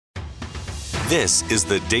This is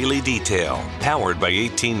the Daily Detail, powered by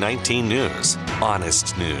 1819 News.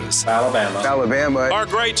 Honest news. Alabama. Our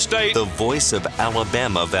great state. The voice of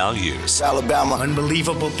Alabama values. Alabama.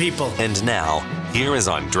 Unbelievable people. And now, here is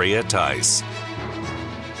Andrea Tice.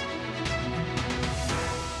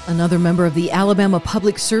 Another member of the Alabama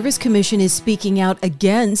Public Service Commission is speaking out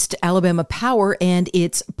against Alabama Power and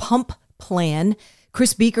its pump plan.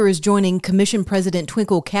 Chris Beeker is joining Commission President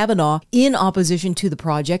Twinkle Kavanaugh in opposition to the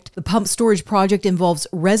project. The pump storage project involves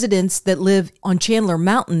residents that live on Chandler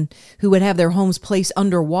Mtn who would have their homes placed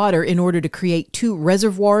underwater in order to create 2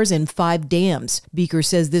 reservoirs and 5 dams. Beeker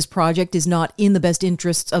says this project is not in the best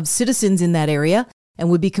interests of citizens in that area and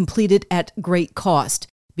would be completed at great cost.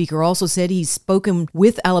 Beeker also said he's spoken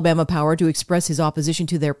with Alabama Power to express his opposition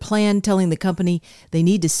to their plan, telling the company they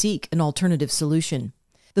need to seek an alternative solution.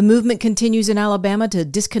 The movement continues in Alabama to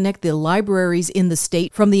disconnect the libraries in the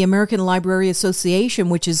state from the American Library Association,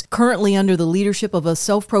 which is currently under the leadership of a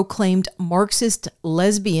self-proclaimed Marxist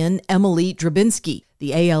lesbian, Emily Drabinski.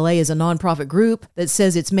 The ALA is a nonprofit group that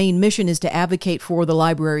says its main mission is to advocate for the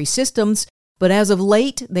library systems, but as of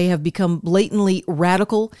late, they have become blatantly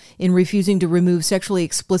radical in refusing to remove sexually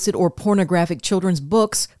explicit or pornographic children's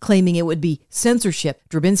books, claiming it would be censorship.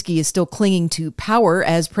 Drabinski is still clinging to power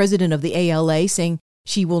as president of the ALA, saying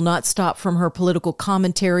she will not stop from her political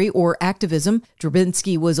commentary or activism.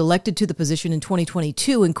 Drabinski was elected to the position in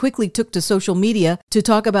 2022 and quickly took to social media to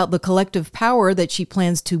talk about the collective power that she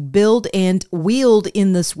plans to build and wield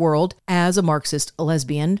in this world as a Marxist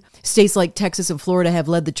lesbian. States like Texas and Florida have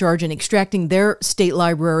led the charge in extracting their state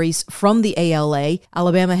libraries from the ALA.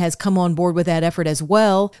 Alabama has come on board with that effort as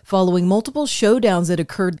well, following multiple showdowns that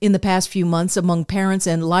occurred in the past few months among parents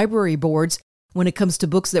and library boards when it comes to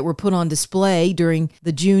books that were put on display during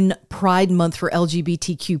the June Pride Month for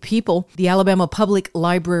LGBTQ people. The Alabama Public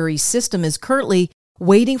Library System is currently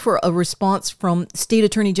waiting for a response from State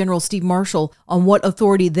Attorney General Steve Marshall on what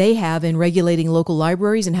authority they have in regulating local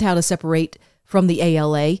libraries and how to separate from the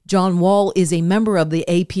ALA. John Wall is a member of the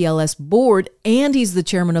APLS board, and he's the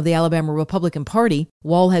chairman of the Alabama Republican Party.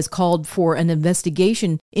 Wall has called for an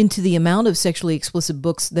investigation into the amount of sexually explicit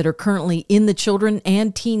books that are currently in the children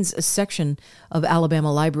and teens section of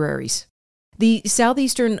Alabama libraries. The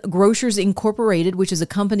Southeastern Grocers Incorporated, which is a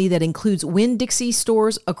company that includes Winn Dixie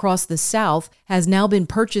stores across the South, has now been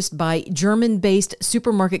purchased by German-based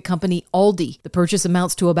supermarket company ALDI. The purchase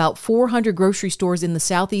amounts to about 400 grocery stores in the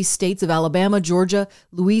southeast states of Alabama, Georgia,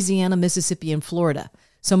 Louisiana, Mississippi, and Florida.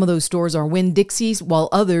 Some of those stores are Winn Dixie's, while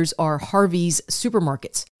others are Harvey's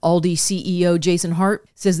supermarkets. ALDI CEO Jason Hart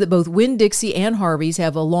says that both Winn Dixie and Harvey's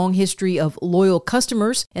have a long history of loyal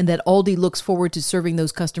customers and that ALDI looks forward to serving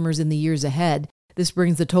those customers in the years ahead. This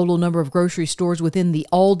brings the total number of grocery stores within the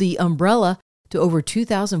ALDI umbrella to over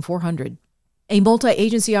 2,400. A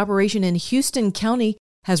multi-agency operation in Houston County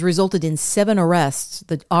has resulted in 7 arrests.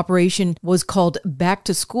 The operation was called Back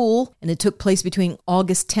to School, and it took place between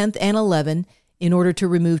August 10th and 11th. In order to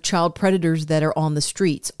remove child predators that are on the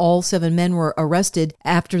streets. All 7 men were arrested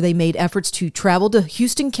after they made efforts to travel to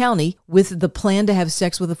Houston County with the plan to have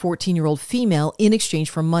sex with a 14-year-old female in exchange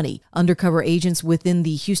for money. Undercover agents within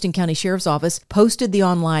the Houston County Sheriff's Office posted the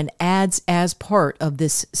online ads as part of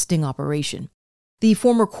this sting operation. The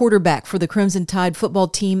former quarterback for the Crimson Tide football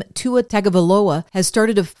team, Tua Tagovailoa, has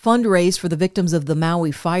started a fundraise for the victims of the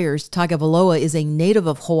Maui fires. Tagovailoa is a native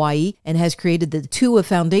of Hawaii and has created the Tua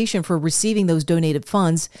Foundation for receiving those donated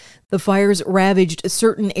funds. The fires ravaged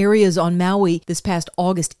certain areas on Maui this past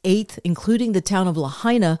August 8th, including the town of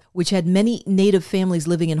Lahaina, which had many native families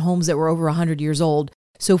living in homes that were over 100 years old.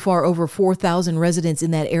 So far, over 4,000 residents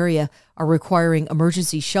in that area are requiring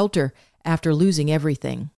emergency shelter after losing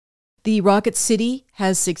everything. The Rocket City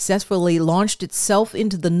has successfully launched itself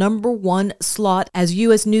into the #1 slot as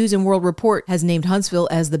U.S. News & World Report has named Huntsville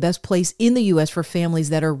as the best place in the U.S. for families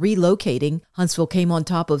that are relocating. Huntsville came on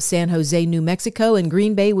top of San Jose, New Mexico, and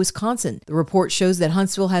Green Bay, Wisconsin. The report shows that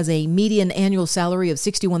Huntsville has a median annual salary of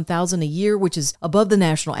 $61,000 a year, which is above the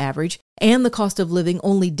national average, and the cost of living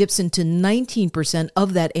only dips into 19%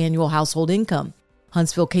 of that annual household income.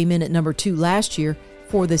 Huntsville came in at #2 last year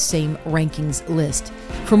for the same rankings list.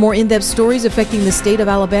 For more in-depth stories affecting the state of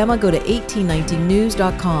Alabama, go to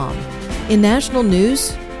 1819news.com. In national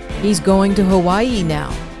news, he's going to Hawaii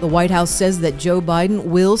now. The White House says that Joe Biden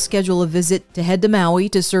will schedule a visit to head to Maui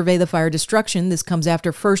to survey the fire destruction. This comes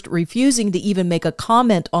after first refusing to even make a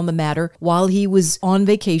comment on the matter while he was on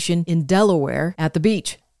vacation in Delaware at the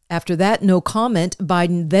beach. After that, no comment.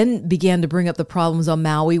 Biden then began to bring up the problems on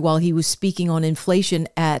Maui while he was speaking on inflation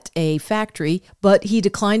at a factory, but he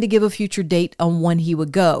declined to give a future date on when he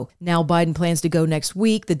would go. Now Biden plans to go next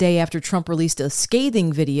week, the day after Trump released a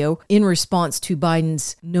scathing video in response to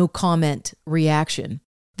Biden's no comment reaction.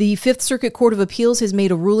 The Fifth Circuit Court of Appeals has made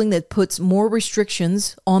a ruling that puts more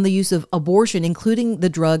restrictions on the use of abortion, including the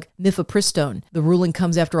drug mifepristone. The ruling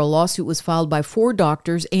comes after a lawsuit was filed by 4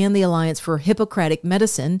 doctors and the Alliance for Hippocratic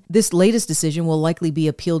Medicine. This latest decision will likely be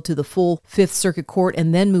appealed to the full Fifth Circuit Court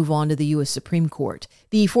and then move on to the U.S. Supreme Court.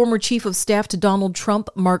 The former chief of staff to Donald Trump,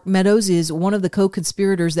 Mark Meadows, is one of the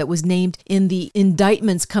co-conspirators that was named in the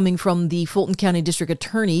indictments coming from the Fulton County District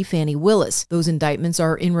Attorney, Fani Willis. Those indictments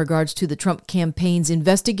are in regards to the Trump campaign's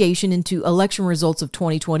investigation into election results of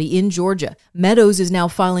 2020 in Georgia. Meadows is now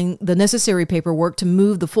filing the necessary paperwork to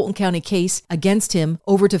move the Fulton County case against him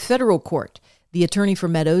over to federal court. The attorney for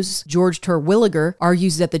Meadows, George Terwilliger,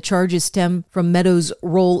 argues that the charges stem from Meadows'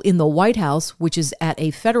 role in the White House, which is at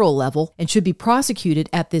a federal level, and should be prosecuted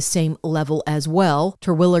at this same level as well.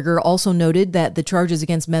 Terwilliger also noted that the charges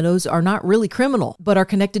against Meadows are not really criminal, but are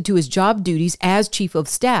connected to his job duties as chief of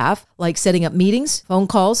staff, like setting up meetings, phone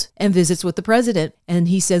calls, and visits with the president. And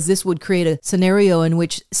he says this would create a scenario in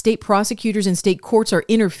which state prosecutors and state courts are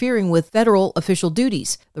interfering with federal official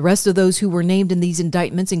duties. The rest of those who were named in these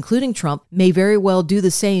indictments, including Trump, may very well do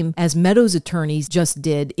the same as Meadows' attorneys just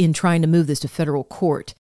did in trying to move this to federal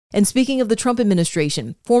court. And speaking of the Trump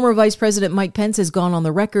administration, former Vice President Mike Pence has gone on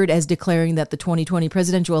the record as declaring that the 2020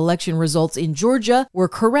 presidential election results in Georgia were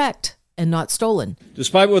correct and not stolen.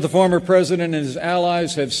 Despite what the former president and his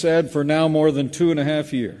allies have said for now more than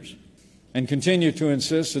 2.5 years, and continue to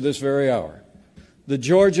insist to this very hour, the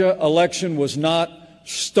Georgia election was not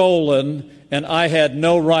stolen, and I had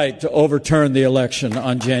no right to overturn the election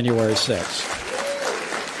on January 6th.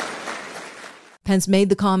 Pence made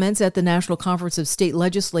the comments at the National Conference of State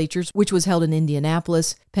Legislatures, which was held in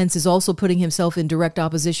Indianapolis. Pence is also putting himself in direct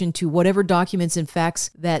opposition to whatever documents and facts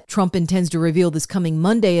that Trump intends to reveal this coming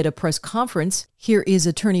Monday at a press conference. Here is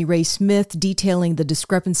attorney Ray Smith detailing the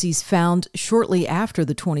discrepancies found shortly after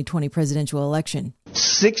the 2020 presidential election.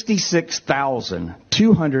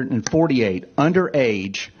 66,248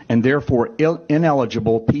 underage and therefore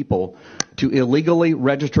ineligible people to illegally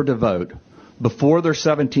register to vote before their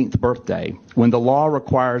 17th birthday, when the law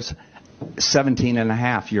requires 17 and a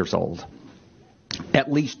half years old.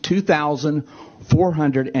 At least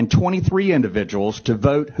 2,423 individuals to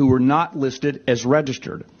vote who were not listed as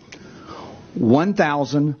registered.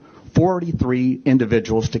 1,043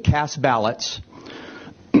 individuals to cast ballots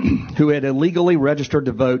who had illegally registered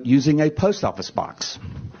to vote using a post office box.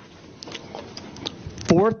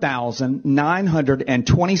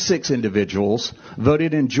 4,926 individuals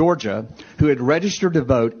voted in Georgia who had registered to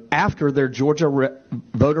vote after their Georgia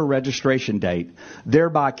voter registration date,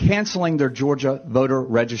 thereby canceling their Georgia voter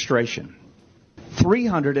registration.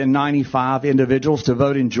 395 individuals to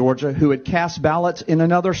vote in Georgia who had cast ballots in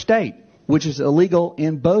another state, which is illegal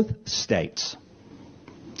in both states.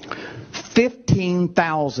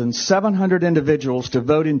 15,700 individuals to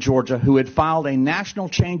vote in Georgia who had filed a national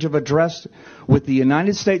change of address with the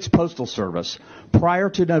United States Postal Service prior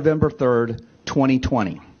to November 3rd,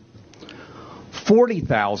 2020.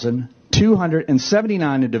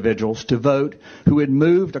 40,279 individuals to vote who had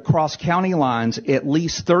moved across county lines at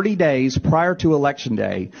least 30 days prior to Election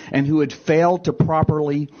Day and who had failed to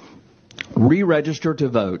properly re-register to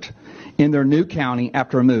vote in their new county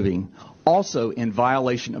after moving, also in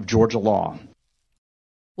violation of Georgia law.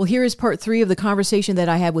 Well, here is part 3 of the conversation that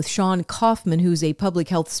I had with Sean Kauffman, who's a public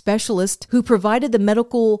health specialist who provided the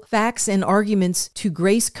medical facts and arguments to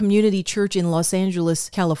Grace Community Church in Los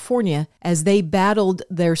Angeles, California, as they battled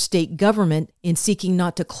their state government in seeking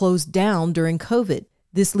not to close down during COVID.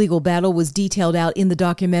 This legal battle was detailed out in the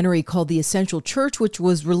documentary called The Essential Church, which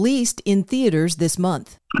was released in theaters this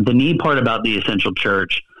month. The neat part about The Essential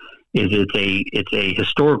Church is it's a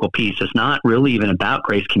historical piece. It's not really even about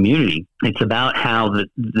Grace Community. It's about how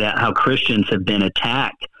how Christians have been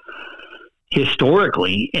attacked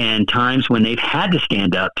historically, and times when they've had to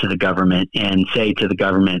stand up to the government and say to the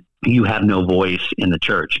government, you have no voice in the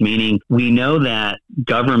church. Meaning, we know that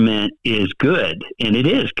government is good, and it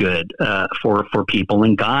is good for people,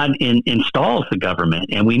 and God installs the government,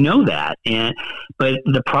 and we know that. But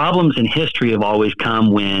the problems in history have always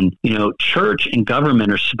come when, church and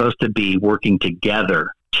government are supposed to be working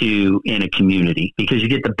together in a community, because you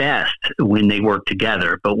get the best when they work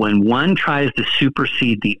together. But when one tries to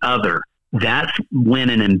supersede the other, that's when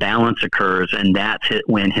an imbalance occurs, and that's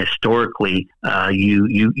when historically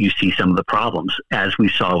you see some of the problems, as we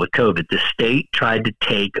saw with COVID. The state tried to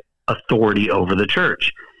take authority over the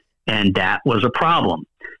church. And that was a problem.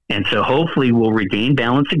 And so hopefully we'll regain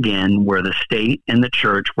balance again where the state and the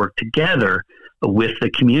church work together with the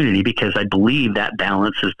community, because I believe that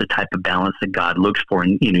balance is the type of balance that God looks for.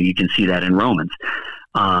 And, you can see that in Romans.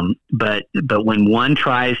 But when one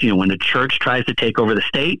tries, when the church tries to take over the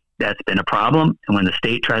state, that's been a problem. And when the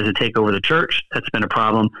state tries to take over the church, that's been a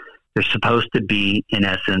problem. They're supposed to be, in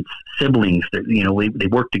essence, siblings that, they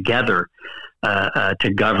work together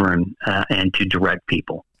to govern and to direct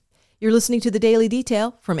people. You're listening to The Daily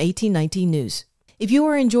Detail from 1819 News. If you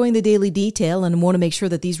are enjoying The Daily Detail and want to make sure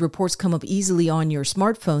that these reports come up easily on your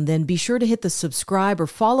smartphone, then be sure to hit the subscribe or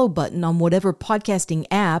follow button on whatever podcasting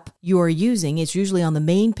app you are using. It's usually on the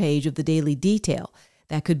main page of The Daily Detail.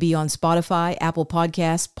 That could be on Spotify, Apple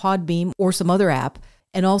Podcasts, Podbeam, or some other app.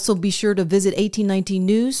 And also be sure to visit 1819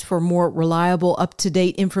 News for more reliable,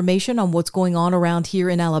 up-to-date information on what's going on around here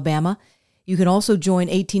in Alabama. You can also join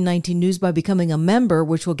 1819 News by becoming a member,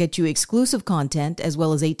 which will get you exclusive content as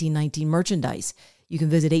well as 1819 merchandise. You can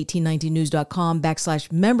visit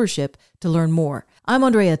 1819news.com/membership to learn more. I'm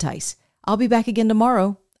Andrea Tice. I'll be back again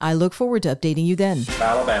tomorrow. I look forward to updating you then.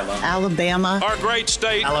 Alabama. Alabama. Our great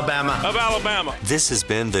state. Alabama. Of Alabama. This has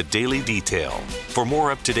been The Daily Detail. For more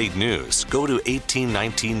up-to-date news, go to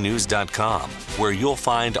 1819news.com, where you'll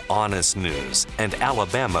find honest news and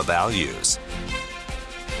Alabama values.